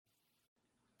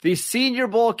The Senior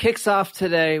Bowl kicks off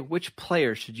today. Which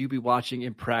players should you be watching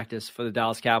in practice for the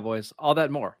Dallas Cowboys? All that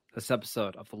and more this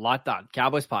episode of the Locked On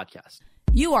Cowboys podcast.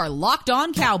 You are Locked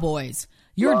On Cowboys,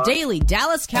 your daily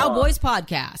Dallas Cowboys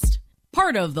podcast.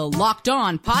 Part of the Locked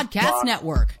On Podcast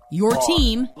Network, your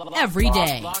team every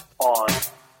day. Locked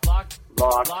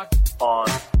on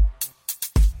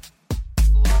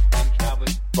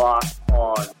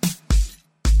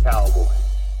Cowboys.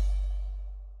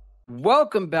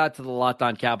 Welcome back to the Locked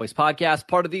On Cowboys podcast,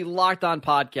 part of the Locked On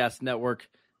Podcast Network.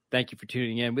 Thank you for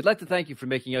tuning in. We'd like to thank you for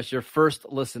making us your first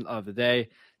listen of the day.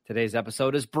 Today's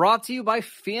episode is brought to you by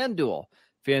FanDuel.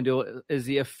 FanDuel is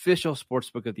the official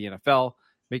sportsbook of the NFL.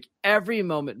 Make every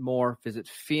moment more. Visit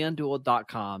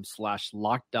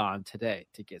FanDuel.com/LockedOn today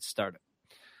to get started.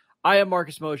 I am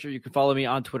Marcus Mosher. You can follow me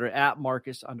on Twitter at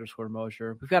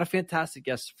Marcus_Mosher. We've got a fantastic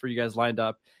guest for you guys lined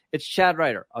up. It's Chad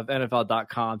Ryder of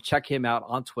NFL.com. Check him out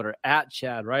on Twitter at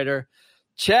Chad Ryder.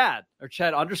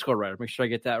 Chad_Ryder. Make sure I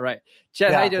get that right.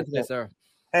 Chad, how you doing today, sir?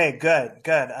 Hey, good.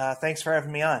 Thanks for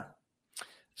having me on.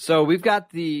 So we've got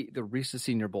the Reese's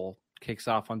Senior Bowl kicks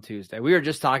off on Tuesday. We were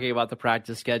just talking about the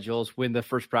practice schedules, when the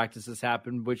first practices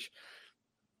happen, which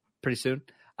pretty soon.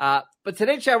 But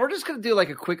today, Chad, we're just going to do like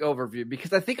a quick overview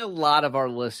because I think a lot of our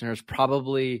listeners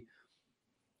probably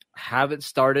haven't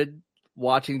started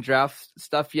watching draft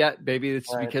stuff yet. Maybe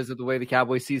it's because of the way the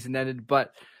Cowboys season ended,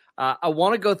 but I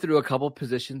want to go through a couple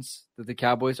positions that the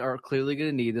Cowboys are clearly going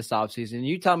to need this offseason.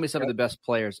 You tell me some of the best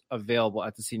players available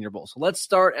at the Senior Bowl. So let's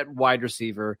start at wide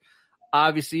receiver.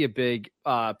 Obviously a big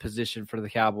position for the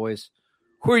Cowboys.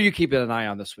 Who are you keeping an eye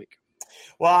on this week?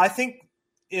 Well, I think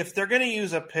if they're going to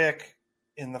use a pick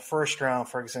in the first round,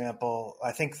 for example,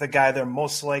 I think the guy they're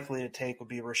most likely to take would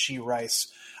be Rashee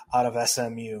Rice out of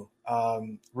SMU.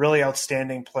 Really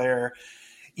outstanding player.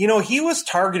 You know, he was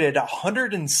targeted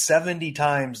 170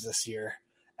 times this year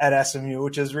at SMU,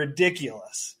 which is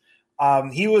ridiculous.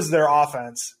 He was their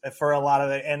offense for a lot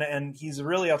of it, and he's a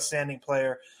really outstanding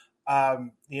player.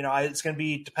 It's going to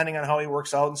be depending on how he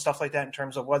works out and stuff like that in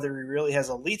terms of whether he really has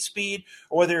elite speed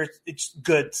or whether it's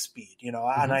good speed,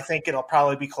 and I think it'll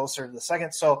probably be closer to the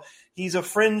second. So he's a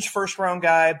fringe first round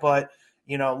guy, but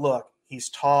look, he's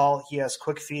tall. He has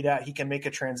quick feet out. He can make a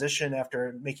transition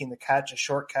after making the catch, a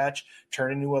short catch,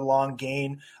 turn into a long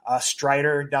gain,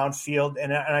 strider downfield.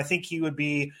 And I think he would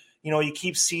be, you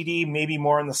keep CD maybe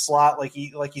more in the slot, like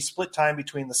he split time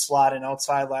between the slot and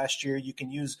outside last year. You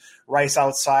can use Rice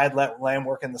outside, let Lamb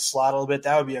work in the slot a little bit.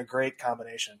 That would be a great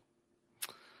combination.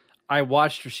 I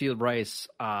watched Rashee Rice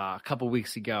a couple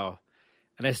weeks ago,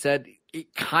 and I said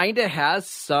it kind of has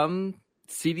some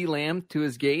CD Lamb to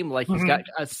his game. Like he's got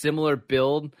a similar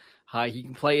build. He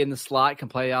can play in the slot, can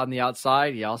play on the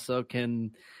outside. He also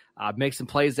can make some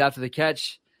plays after the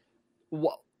catch.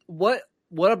 What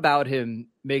about him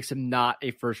makes him not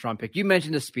a first-round pick? You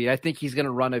mentioned the speed. I think he's going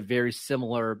to run a very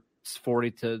similar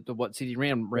 40 to what CD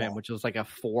Lamb ran, which was like a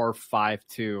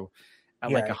 4.52 at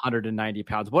like 190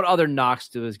 pounds. What other knocks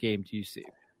to his game do you see?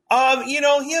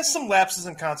 He has some lapses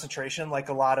in concentration, like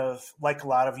a lot of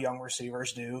young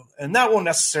receivers do, and that won't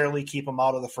necessarily keep him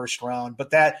out of the first round.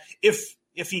 But that if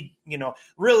he,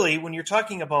 really, when you're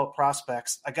talking about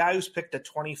prospects, a guy who's picked at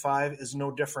 25 is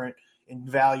no different in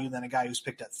value than a guy who's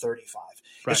picked at 35.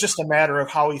 Right. It's just a matter of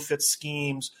how he fits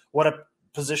schemes, what a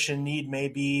position need may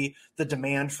be, the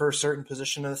demand for a certain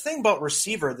position. And the thing about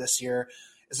receiver this year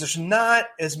is there's not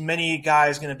as many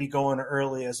guys going to be going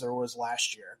early as there was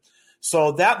last year.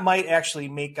 So that might actually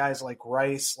make guys like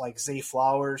Rice, like Zay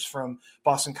Flowers from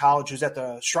Boston College, who's at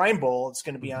the Shrine Bowl. It's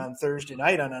going to be on Thursday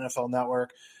night on NFL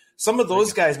Network. Some of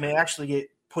those guys may actually get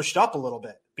pushed up a little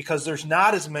bit because there's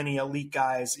not as many elite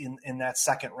guys in that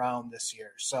second round this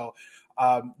year. So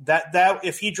that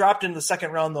if he dropped in the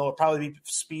second round, though, it'll probably be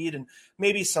speed and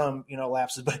maybe some,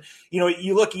 lapses. But,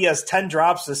 you look, he has 10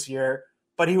 drops this year,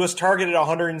 but he was targeted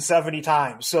 170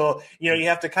 times. So, you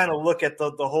have to kind of look at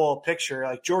the whole picture.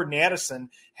 Like Jordan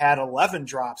Addison had 11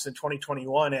 drops in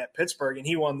 2021 at Pittsburgh, and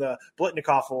he won the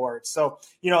Blitnikoff Award. So,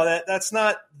 that's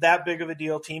not that big of a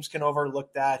deal. Teams can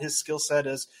overlook that. His skill set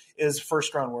is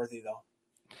first round worthy, though.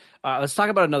 Let's talk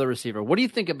about another receiver. What do you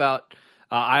think about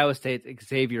Iowa State's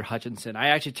Xavier Hutchinson? I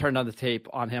actually turned on the tape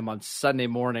on him on Sunday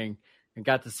morning and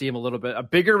got to see him a little bit. A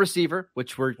bigger receiver,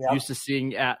 which we're used to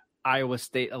seeing at Iowa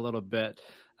State a little bit.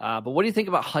 But what do you think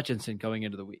about Hutchinson going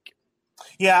into the week?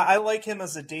 Yeah, I like him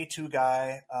as a day two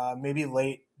guy, maybe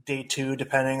late day two,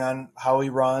 depending on how he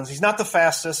runs. He's not the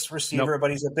fastest receiver, but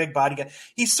he's a big body guy.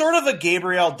 He's sort of a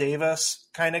Gabriel Davis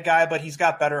kind of guy, but he's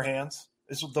got better hands,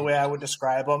 is the way I would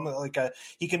describe him.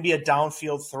 He can be a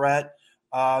downfield threat.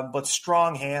 but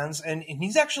strong hands. And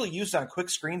he's actually used on quick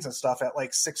screens and stuff at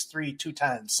like 6'3",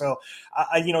 210. So,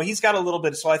 he's got a little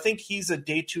bit. So I think he's a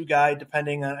day 2 guy,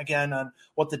 depending on, again, on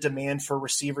what the demand for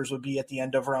receivers would be at the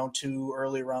end of round 2,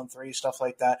 early round 3, stuff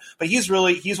like that. But he's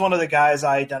one of the guys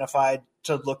I identified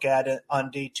to look at it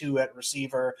on day 2 at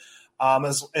receiver.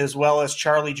 As well as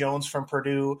Charlie Jones from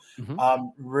Purdue.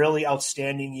 Really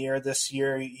outstanding year this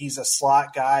year. He's a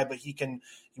slot guy, but he can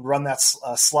run that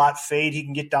slot fade. He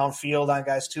can get downfield on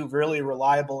guys too. Really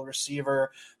reliable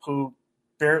receiver who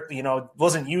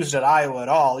wasn't used at Iowa at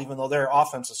all, even though their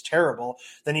offense is terrible.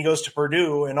 Then he goes to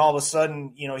Purdue, and all of a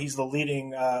sudden, he's the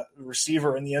leading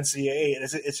receiver in the NCAA.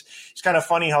 It's kind of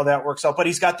funny how that works out, but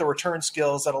he's got the return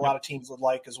skills that a lot of teams would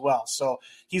like as well. So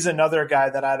he's another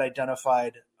guy that I'd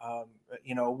identified,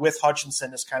 with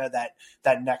Hutchinson as kind of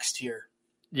that next tier.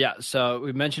 Yeah, so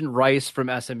we mentioned Rice from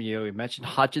SMU. We mentioned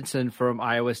Hutchinson from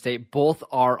Iowa State. Both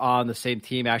are on the same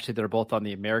team. Actually, they're both on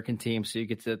the American team, so you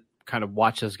get to kind of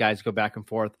watch those guys go back and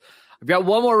forth. I've got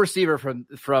one more receiver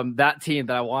from that team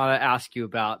that I want to ask you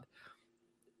about.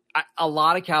 A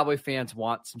lot of Cowboy fans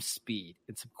want some speed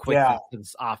and some quickness in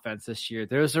this offense this year.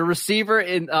 There's a receiver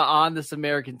on this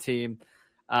American team,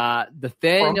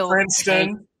 Nathaniel from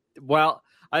Princeton.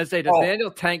 I'd say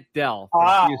Nathaniel Tank Dell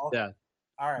from Houston.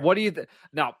 All right. What do you think?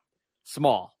 Now,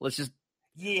 small. Let's just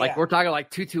we're talking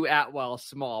like Tutu Atwell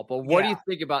small. But what do you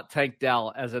think about Tank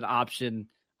Dell as an option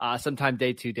sometime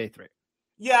day 2, day 3?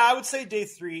 Yeah, I would say day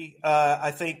 3.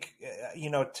 I think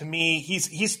to me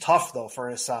he's tough though for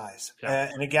his size,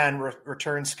 and again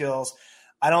return skills.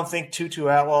 I don't think Tutu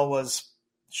Atwell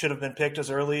should have been picked as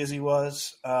early as he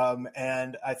was,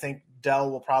 and I think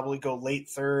Dell will probably go late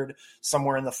 3rd,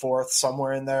 somewhere in the 4th,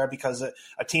 somewhere in there, because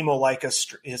a team will like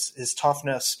his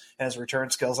toughness and his return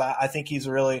skills. I think he's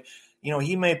really,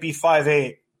 he might be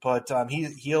 5'8", but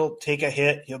he'll take a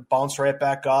hit, he'll bounce right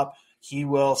back up. He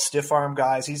will stiff arm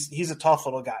guys. He's a tough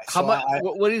little guy. How much?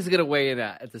 What is he going to weigh in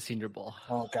at the Senior Bowl?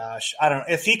 Oh gosh, I don't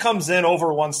know. If he comes in over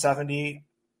 170,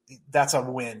 that's a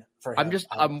win for him.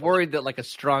 I'm worried that like a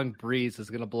strong breeze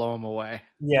is going to blow him away.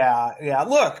 Yeah.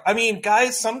 Look, I mean,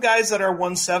 some guys that are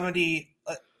 170.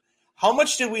 How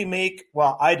much did we make?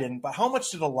 Well, I didn't, but how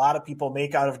much did a lot of people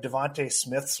make out of Devontae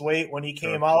Smith's weight when he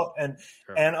came out? And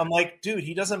I'm like, dude,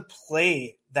 he doesn't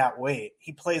play that weight.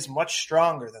 He plays much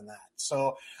stronger than that.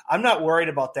 So I'm not worried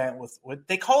about that. With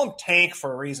they call him Tank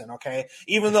for a reason, okay?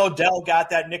 Even though Dell got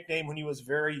that nickname when he was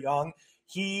very young,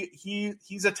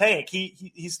 he's a tank.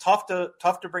 He's tough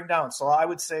to bring down. So I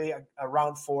would say a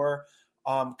round 4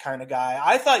 kind of guy.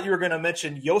 I thought you were going to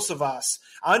mention Iosivas,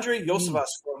 Andre Iosivas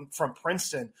from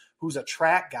Princeton, who's a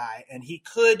track guy, and he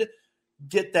could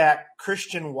get that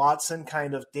Christian Watson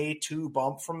kind of day 2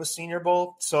 bump from the Senior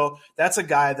Bowl. So that's a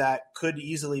guy that could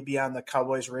easily be on the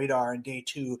Cowboys' radar in day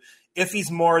 2 if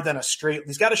he's more than a straight.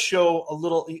 He's got to show a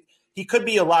little. He could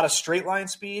be a lot of straight line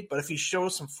speed, but if he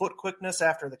shows some foot quickness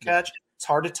after the catch, it's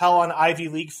hard to tell on Ivy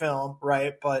League film,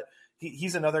 right? But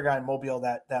he's another guy in Mobile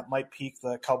that might pique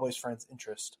the Cowboys' fans'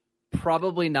 interest.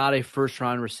 Probably not a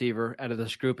first-round receiver out of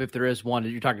this group. If there is one,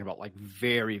 you're talking about like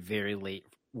very, very late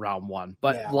round 1.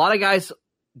 But a lot of guys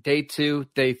day 2,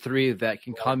 day 3 that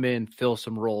can come in, fill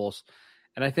some roles.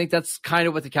 And I think that's kind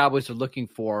of what the Cowboys are looking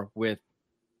for with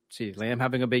Lamb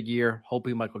having a big year,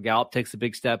 hoping Michael Gallup takes a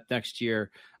big step next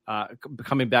year,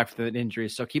 coming back from an injury.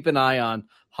 So keep an eye on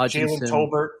Hutchinson.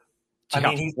 Jalen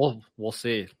Tolbert. We'll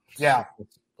see. Yeah.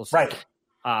 We'll see. Right.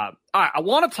 All right. I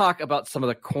want to talk about some of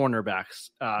the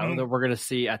cornerbacks that we're going to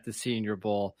see at the Senior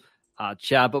Bowl,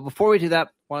 Chad. But before we do that,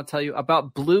 I want to tell you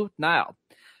about Blue Nile.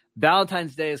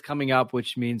 Valentine's Day is coming up,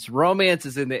 which means romance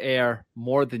is in the air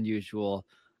more than usual.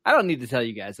 I don't need to tell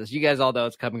you guys this. You guys all know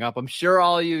it's coming up. I'm sure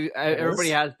everybody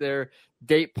has their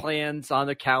date plans on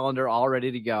their calendar all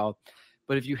ready to go.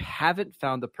 But if you haven't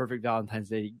found the perfect Valentine's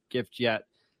Day gift yet,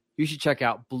 you should check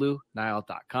out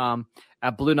BlueNile.com.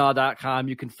 At BlueNile.com,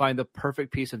 you can find the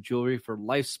perfect piece of jewelry for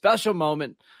life's special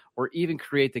moment, or even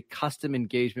create the custom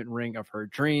engagement ring of her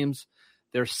dreams.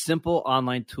 Their simple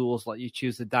online tools let you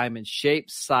choose the diamond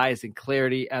shape, size, and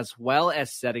clarity, as well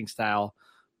as setting style.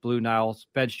 Blue Nile's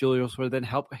bench jewelers will then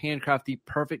help handcraft the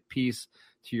perfect piece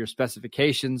to your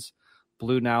specifications.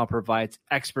 Blue Nile provides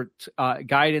expert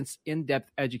guidance,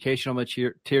 in-depth educational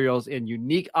materials, and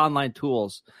unique online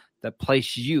tools that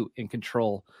place you in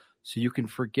control, so you can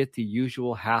forget the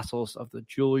usual hassles of the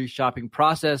jewelry shopping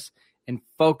process and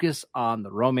focus on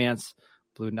the romance.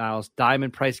 Blue Nile's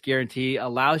diamond price guarantee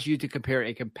allows you to compare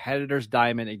a competitor's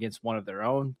diamond against one of their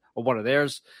own or one of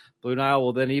theirs. Blue Nile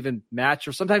will then even match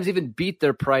or sometimes even beat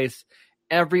their price.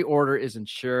 Every order is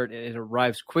insured, and it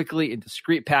arrives quickly in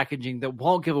discreet packaging that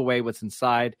won't give away what's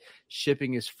inside.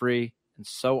 Shipping is free, and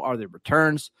so are the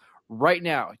returns. Right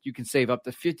now, you can save up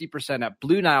to 50% at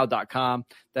BlueNile.com.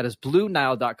 That is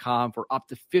BlueNile.com for up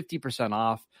to 50%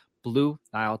 off.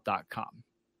 BlueNile.com.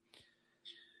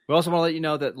 We also want to let you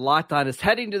know that Locked On is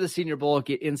heading to the Senior Bowl.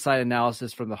 Get inside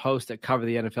analysis from the hosts that cover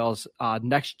the NFL's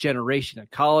next generation of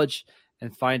college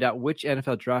and find out which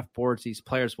NFL draft boards these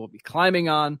players will be climbing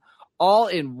on, all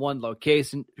in one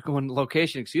location.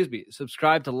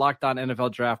 Subscribe to Locked On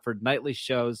NFL Draft for nightly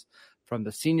shows from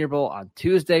the Senior Bowl on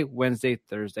Tuesday, Wednesday,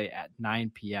 Thursday at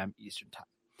 9 p.m. Eastern Time.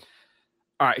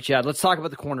 All right, Chad, let's talk about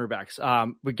the cornerbacks.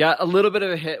 We got a little bit of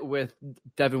a hit with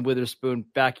Devin Witherspoon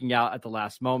backing out at the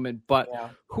last moment, but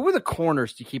who are the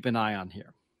corners to keep an eye on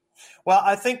here? Well,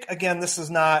 I think, again, this is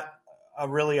not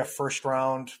really a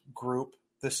first-round group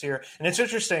this year. And it's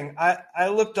interesting. I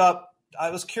looked up, I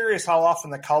was curious how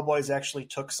often the Cowboys actually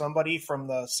took somebody from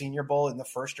the Senior Bowl in the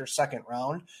first or second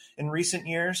round in recent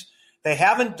years. They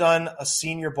haven't done a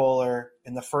Senior Bowler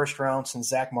in the first round since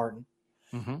Zach Martin.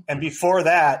 Mm-hmm. And before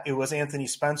that, it was Anthony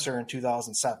Spencer in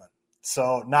 2007.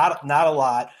 So not a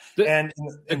lot. The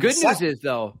good news is,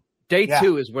 though, day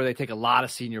two is where they take a lot of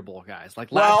Senior Bowl guys.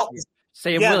 Like last year,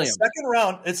 Sam Williams. The second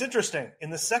round, it's interesting.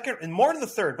 In more than the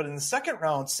third, but in the second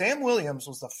round, Sam Williams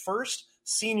was the first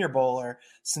Senior Bowler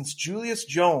since Julius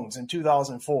Jones in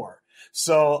 2004.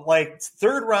 So, like,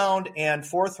 third round and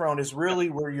fourth round is really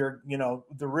where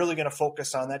they're really going to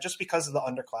focus on that just because of the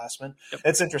underclassmen. Yep.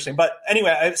 It's interesting. But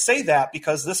anyway, I say that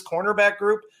because this cornerback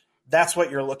group, that's what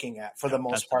you're looking at for the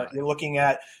most part. Right. You're looking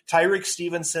at Tyreek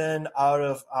Stevenson out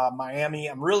of Miami.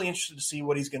 I'm really interested to see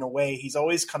what he's going to weigh. He's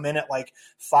always come in at like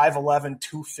 5'11",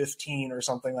 215 or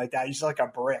something like that. He's like a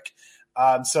brick.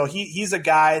 So he's a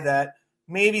guy that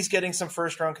maybe he's getting some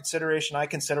first-round consideration. I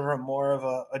consider him more of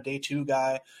a day two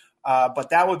guy. But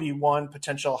that would be one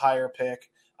potential higher pick.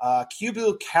 Q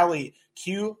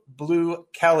Blue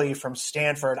Kelly from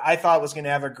Stanford, I thought was going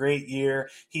to have a great year.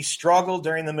 He struggled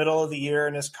during the middle of the year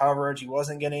in his coverage. He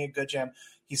wasn't getting a good jam.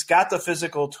 He's got the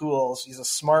physical tools. He's a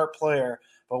smart player,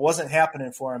 but it wasn't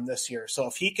happening for him this year. So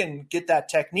if he can get that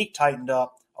technique tightened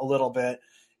up a little bit,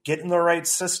 get in the right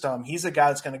system, he's a guy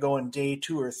that's going to go in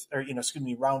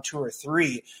round 2 or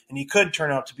 3, and he could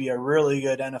turn out to be a really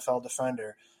good NFL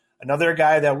defender. Another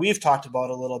guy that we've talked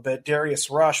about a little bit, Darius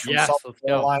Rush from South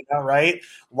Carolina, right?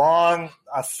 Long,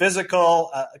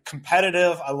 physical,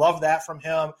 competitive. I love that from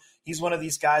him. He's one of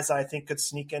these guys that I think could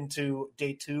sneak into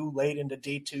late into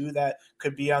day two, that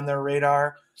could be on their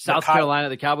radar. South Carolina,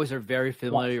 the Cowboys are very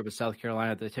familiar with South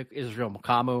Carolina. They took Israel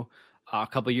Mukamu a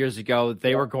couple of years ago.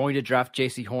 They were going to draft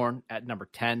J.C. Horn at number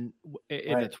 10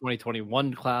 in the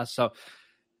 2021 class. So,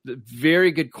 the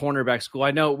very good cornerback school. I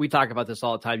know we talk about this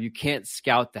all the time. You can't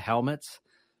scout the helmets,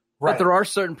 but there are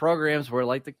certain programs where,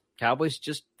 like, the Cowboys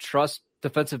just trust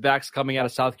defensive backs coming out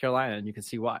of South Carolina, and you can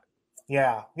see why.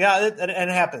 Yeah, it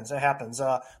happens. It happens.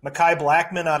 Mekhi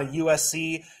Blackman out of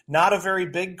USC, not a very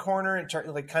big corner,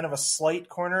 like kind of a slight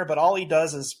corner, but all he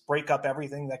does is break up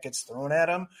everything that gets thrown at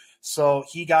him. So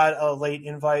he got a late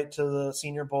invite to the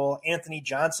Senior Bowl. Anthony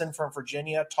Johnson from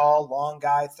Virginia, tall, long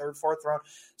guy, third, fourth round.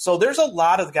 So there's a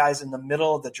lot of guys in the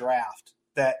middle of the draft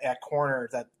that at corner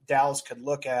that Dallas could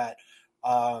look at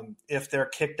if they're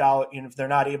kicked out, if they're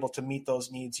not able to meet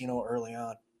those needs, early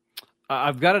on.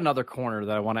 I've got another corner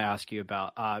that I want to ask you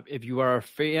about. If you are a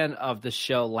fan of the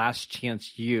show Last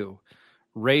Chance U,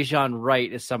 Rajon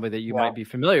Wright is somebody that you might be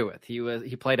familiar with.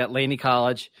 He played at Laney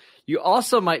College. You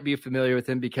also might be familiar with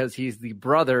him because he's the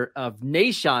brother of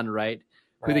Nahshon Wright,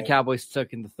 who the Cowboys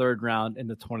took in the third round in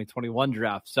the 2021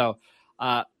 draft. So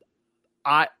I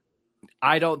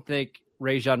don't think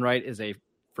Rajon Wright is a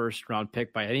first round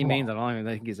pick by any means. I don't even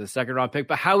think he's a second round pick.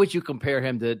 But how would you compare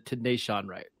him to Nahshon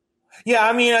Wright? Yeah,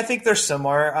 I mean, I think they're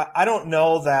similar. I don't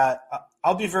know that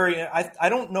I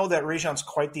don't know that Rajon's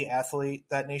quite the athlete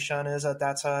that Nahshon is at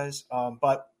that size.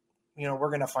 But we're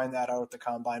going to find that out at the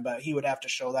combine, but he would have to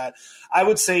show that. I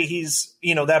would say he's,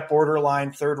 that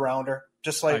borderline third rounder,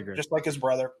 just like his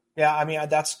brother. Yeah. I mean,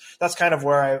 that's kind of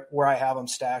where I have him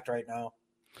stacked right now.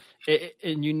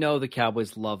 And the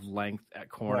Cowboys love length at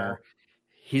corner. Yeah.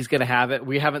 He's going to have it.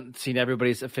 We haven't seen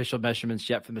everybody's official measurements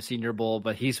yet from the Senior Bowl,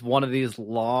 but he's one of these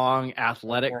long,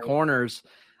 athletic corners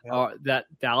that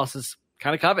Dallas is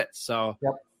kind of covets. So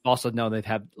also know they've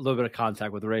had a little bit of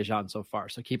contact with Rajon so far,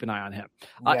 so keep an eye on him.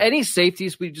 Any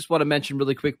safeties we just want to mention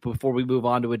really quick before we move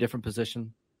on to a different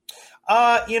position?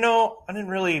 I didn't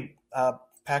really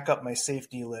pack up my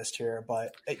safety list here,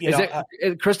 but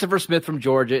Christopher Smith from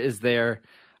Georgia is there.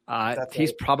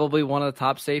 He's probably one of the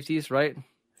top safeties, right?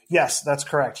 Yes, that's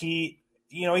correct. He's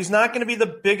not going to be the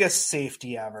biggest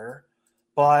safety ever,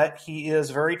 but he is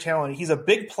very talented. He's a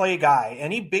big play guy.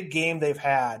 Any big game they've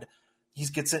had, he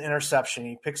gets an interception.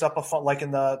 He picks up like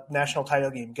in the national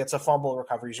title game, gets a fumble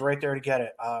recovery. He's right there to get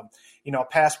it.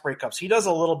 Pass breakups. He does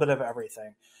a little bit of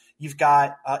everything. You've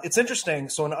got it's interesting.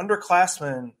 So an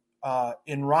underclassman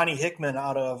in Ronnie Hickman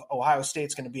out of Ohio State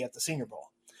is going to be at the Senior Bowl.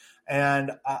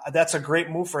 And that's a great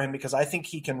move for him because I think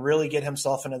he can really get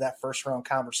himself into that first round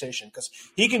conversation because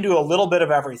he can do a little bit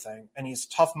of everything. And he's a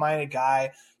tough-minded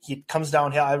guy. He comes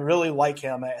downhill. I really like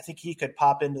him. I think he could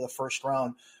pop into the first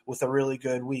round with a really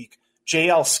good week.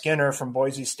 J.L. Skinner from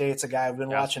Boise State's a guy I've been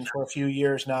watching for a few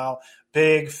years now.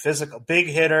 Big, physical, big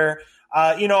hitter.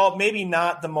 Maybe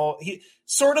not the most –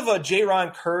 sort of a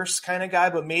J-Ron Curse kind of guy,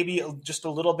 but maybe just a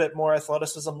little bit more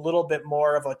athleticism, a little bit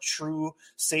more of a true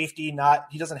safety.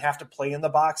 He doesn't have to play in the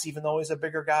box even though he's a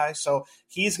bigger guy. So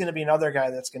he's going to be another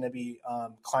guy that's going to be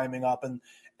climbing up.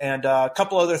 And a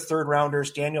couple other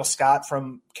third-rounders, Daniel Scott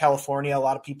from California. A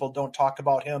lot of people don't talk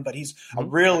about him, but he's a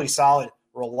really solid –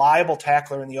 reliable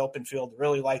tackler in the open field.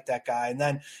 Really like that guy. And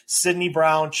then Sidney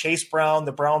Brown, Chase Brown,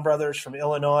 the Brown brothers from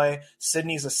Illinois.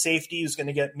 Sidney's a safety who's going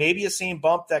to get maybe a same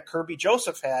bump that Kirby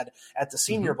Joseph had at the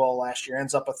Senior Bowl last year,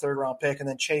 ends up a third-round pick. And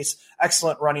then Chase,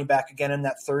 excellent running back again in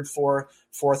that third,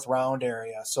 fourth round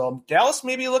area. So Dallas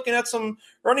may be looking at some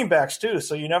running backs too.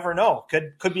 So you never know.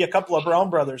 Could be a couple of Brown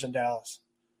brothers in Dallas.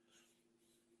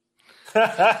 I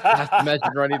have to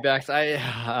mention running backs.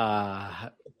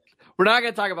 We're not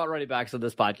going to talk about running backs on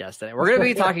this podcast today. We're going to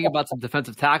be talking about some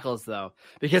defensive tackles, though,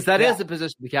 because that is the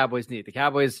position the Cowboys need. The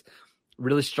Cowboys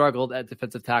really struggled at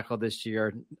defensive tackle this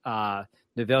year.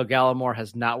 Neville Gallimore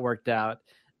has not worked out.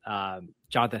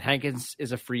 Jonathan Hankins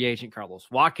is a free agent. Carlos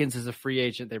Watkins is a free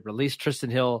agent. They released Tristan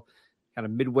Hill kind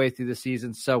of midway through the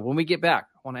season. So when we get back,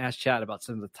 I want to ask Chad about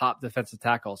some of the top defensive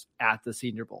tackles at the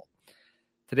Senior Bowl.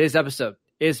 Today's episode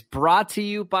is brought to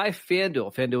you by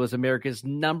FanDuel. FanDuel is America's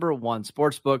 #1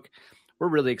 sportsbook. We're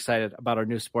really excited about our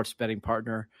new sports betting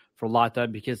partner for Locked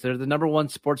On because they're the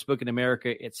 #1 sportsbook in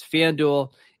America. It's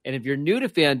FanDuel. And if you're new to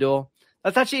FanDuel,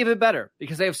 that's actually even better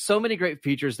because they have so many great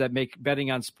features that make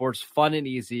betting on sports fun and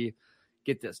easy.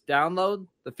 Get this. Download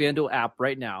the FanDuel app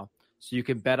right now so you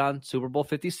can bet on Super Bowl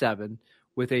 57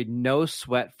 with a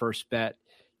no-sweat first bet.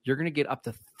 You're going to get up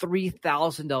to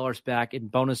 $3,000 back in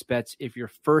bonus bets if your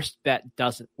first bet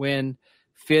doesn't win.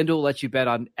 FanDuel lets you bet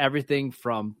on everything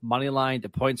from money line to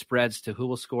point spreads to who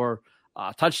will score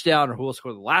a touchdown or who will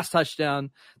score the last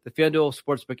touchdown. The FanDuel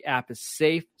Sportsbook app is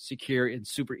safe, secure, and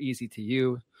super easy to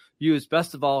use.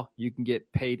 Best of all, you can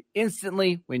get paid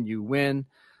instantly when you win.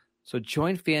 So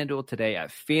join FanDuel today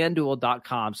at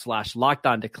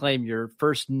FanDuel.com/lockedon to claim your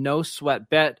first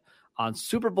no-sweat bet on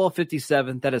Super Bowl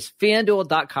 57. That is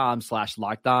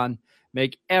FanDuel.com/lockedon.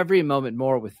 Make every moment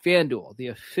more with FanDuel, the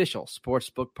official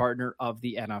sportsbook partner of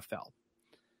the NFL.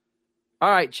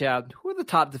 All right, Chad, who are the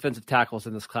top defensive tackles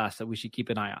in this class that we should keep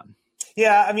an eye on?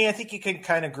 Yeah, I mean, I think you can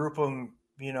kind of group them,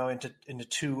 into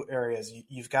two areas.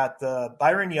 You've got the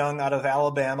Byron Young out of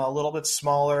Alabama, a little bit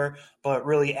smaller, but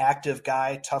really active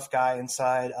guy, tough guy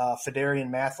inside. Fedarian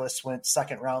Mathis went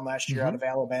second round last year out of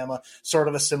Alabama, sort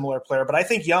of a similar player. But I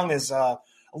think Young is a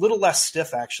little less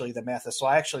stiff, actually, than Mathis, so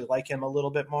I actually like him a little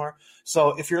bit more. So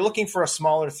if you're looking for a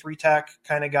smaller three-tech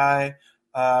kind of guy,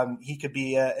 he could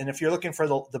be and if you're looking for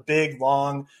the big,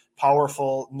 long,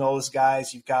 powerful nose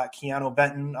guys, you've got Keanu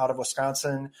Benton out of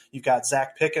Wisconsin. You've got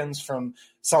Zach Pickens from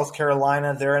South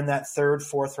Carolina. They're in that third,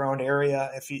 fourth round area.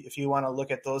 If you want to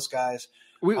look at those guys,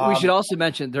 we should also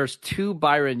mention there's two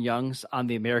Byron Youngs on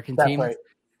the American team. Right.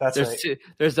 That's right.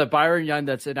 There's a Byron Young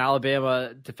that's an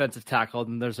Alabama defensive tackle,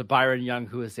 and there's a Byron Young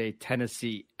who is a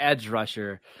Tennessee edge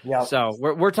rusher. Yeah. So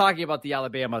we're talking about the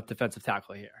Alabama defensive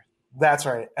tackle here. That's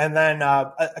right. And then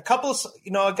a couple of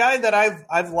a guy that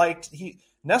I've liked.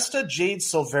 Nesta Jade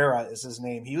Silvera is his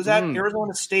name. He was at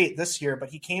Arizona State this year, but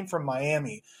he came from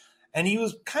Miami. And he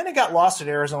was kind of got lost at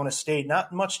Arizona State.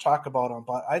 Not much talk about him,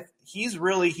 but he's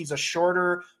a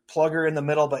shorter plugger in the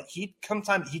middle, but he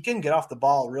can get off the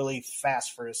ball really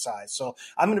fast for his size. So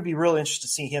I'm going to be really interested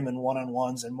to see him in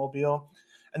one-on-ones in Mobile.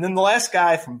 And then the last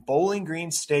guy from Bowling Green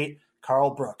State,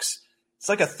 Carl Brooks. It's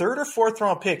like a third or fourth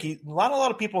round pick. Not a lot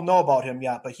of people know about him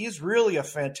yet, but he's really a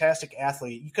fantastic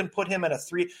athlete. You can put him at a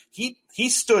 3. He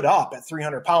stood up at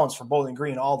 300 pounds for Bowling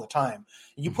Green all the time.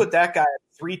 You put that guy at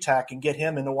 3-tech and get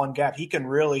him into one gap, he can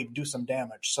really do some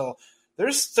damage. So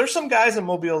there's some guys in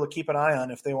Mobile to keep an eye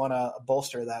on if they want to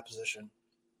bolster that position.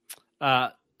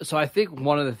 So I think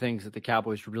one of the things that the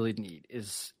Cowboys really need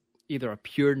is either a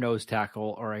pure nose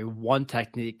tackle or a one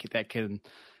technique that can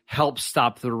help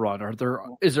stop the run.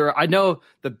 I know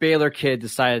the Baylor kid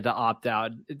decided to opt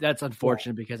out. That's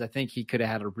unfortunate because I think he could have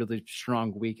had a really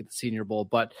strong week at the Senior Bowl.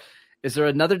 But Is there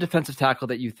another defensive tackle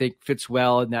that you think fits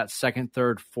well in that second,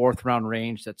 third, fourth round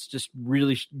range that's just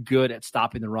really good at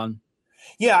stopping the run?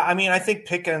 Yeah, I mean, I think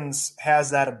Pickens has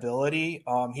that ability.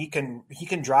 He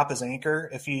can drop his anchor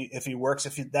if he works,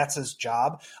 that's his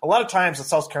job. A lot of times at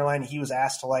South Carolina, he was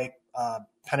asked to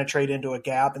penetrate into a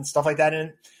gap and stuff like that.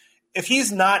 And if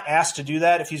he's not asked to do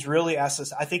that, if he's really asked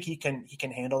this, I think he can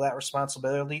handle that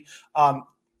responsibility.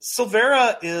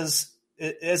 Silvera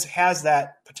has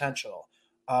that potential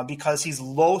because he's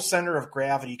low center of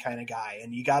gravity kind of guy,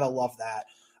 and you got to love that.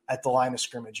 At the line of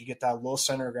scrimmage, you get that low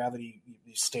center of gravity.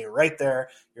 You stay right there.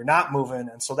 You're not moving,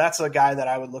 and so that's a guy that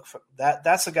I would look for.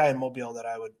 That's a guy in Mobile that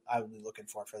I would be looking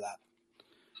for that.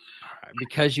 All right,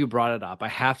 because you brought it up, I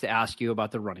have to ask you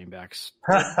about the running backs.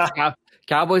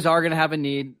 Cowboys are going to have a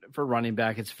need for running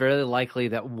back. It's fairly likely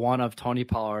that one of Tony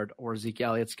Pollard or Zeke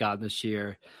Elliott's gone this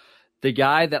year. The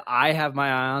guy that I have my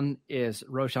eye on is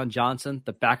Roschon Johnson,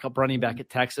 the backup running back at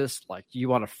Texas. Like, you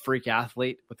want a freak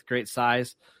athlete with great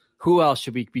size. Who else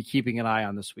should we be keeping an eye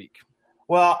on this week?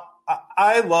 Well,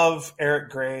 I love Eric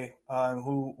Gray,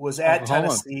 who was at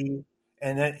Tennessee,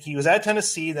 and then he was at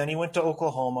Tennessee. Then he went to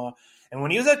Oklahoma, and when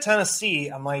he was at Tennessee,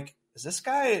 I'm like, is this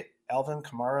guy Alvin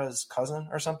Kamara's cousin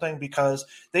or something? Because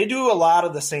they do a lot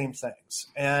of the same things,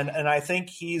 and I think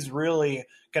he's really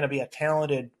going to be a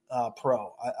talented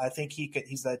pro. I think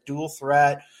he's that dual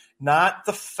threat. Not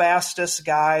the fastest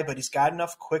guy, but he's got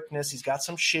enough quickness. He's got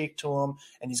some shake to him,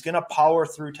 and he's going to power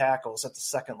through tackles at the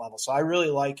second level. So I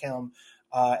really like him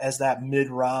as that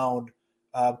mid-round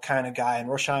kind of guy. And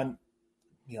Roschon,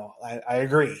 I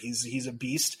agree. He's a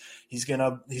beast. He's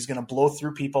gonna blow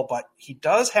through people, but he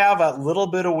does have a little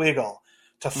bit of wiggle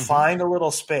to find a little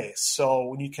space. So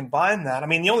when you combine that, I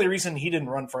mean, the only reason he didn't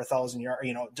run for 1,000 yards,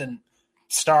 didn't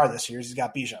star this year, he's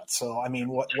got Bijan. So I mean,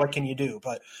 what can you do?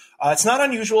 But it's not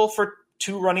unusual for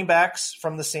two running backs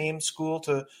from the same school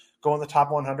to go in the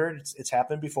top 100. It's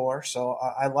happened before, so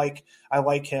I like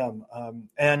him.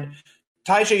 And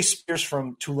Tyjae Spears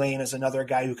from Tulane is another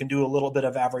guy who can do a little bit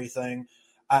of everything.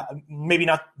 Maybe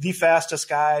not the fastest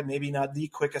guy, maybe not the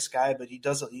quickest guy, but he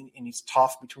does it, and he's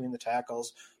tough between the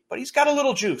tackles. But he's got a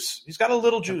little juice. He's got a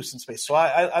little juice in space. So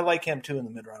I like him, too, in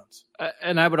the mid-rounds.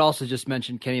 And I would also just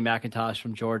mention Kenny McIntosh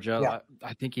from Georgia. Yeah.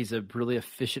 I think he's a really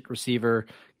efficient receiver,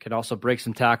 can also break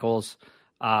some tackles.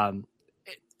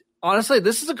 Honestly,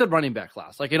 this is a good running back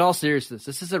class. Like, in all seriousness,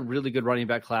 this is a really good running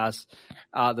back class.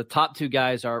 The top two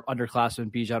guys are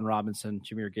underclassmen, Bijan Robinson,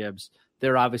 Jahmyr Gibbs.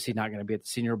 They're obviously not going to be at the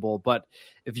Senior Bowl. But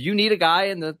if you need a guy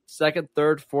in the second,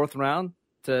 third, fourth round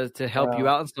to help you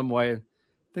out in some way, I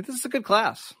think this is a good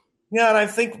class. Yeah, and I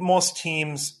think most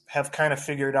teams have kind of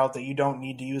figured out that you don't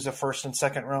need to use a first and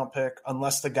second round pick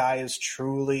unless the guy is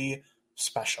truly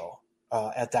special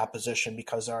at that position,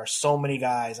 because there are so many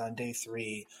guys on day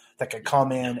 3 that could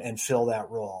come in and fill that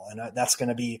role. And that's going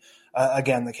to be,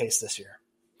 again, the case this year.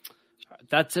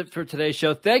 That's it for today's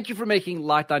show. Thank you for making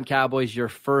Locked On Cowboys your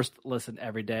first listen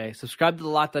every day. Subscribe to the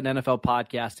Locked On NFL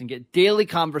podcast and get daily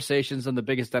conversations on the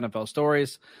biggest NFL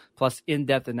stories, plus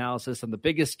in-depth analysis on the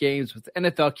biggest games with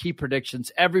NFL key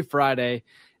predictions every Friday.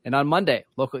 And on Monday,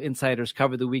 local insiders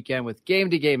cover the weekend with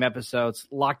game-to-game episodes.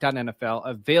 Locked On NFL,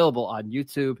 available on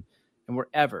YouTube and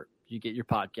wherever you get your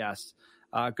podcasts.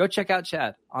 Go check out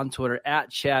Chad on Twitter at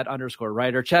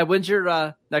 @Chad_writer. Chad, when's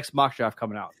your next mock draft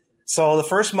coming out? So the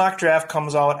first mock draft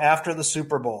comes out after the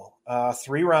Super Bowl.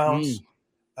 3 rounds,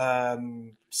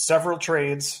 several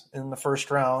trades in the first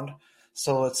round.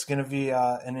 So it's going to be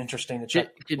an interesting to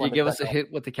check. Could you give us a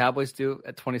hint what the Cowboys do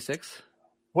at 26?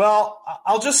 Well,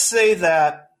 I'll just say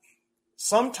that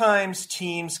sometimes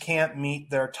teams can't meet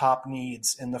their top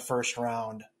needs in the first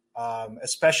round,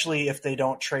 especially if they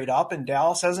don't trade up. And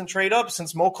Dallas hasn't traded up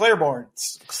since Mo Claiborne.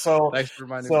 So, thanks for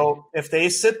reminding me. If they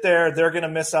sit there, they're going to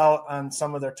miss out on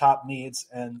some of their top needs,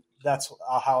 and that's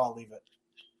how I'll leave it.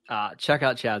 Check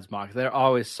out Chad's mock. They're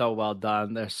always so well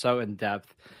done. They're so in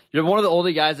depth. You're one of the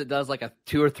only guys that does like a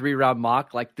 2 or 3 round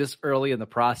mock like this early in the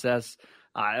process.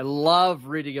 I love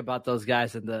reading about those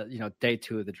guys in the day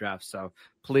 2 of the draft. So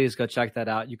please go check that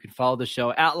out. You can follow the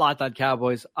show at Locked On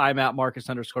Cowboys. I'm at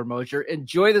Marcus_Mosher.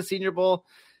 Enjoy the Senior Bowl.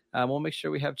 We'll make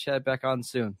sure we have Chad back on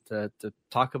soon to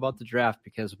talk about the draft,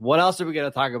 because what else are we going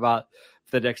to talk about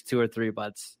for the next 2 or 3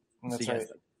 months? That's right.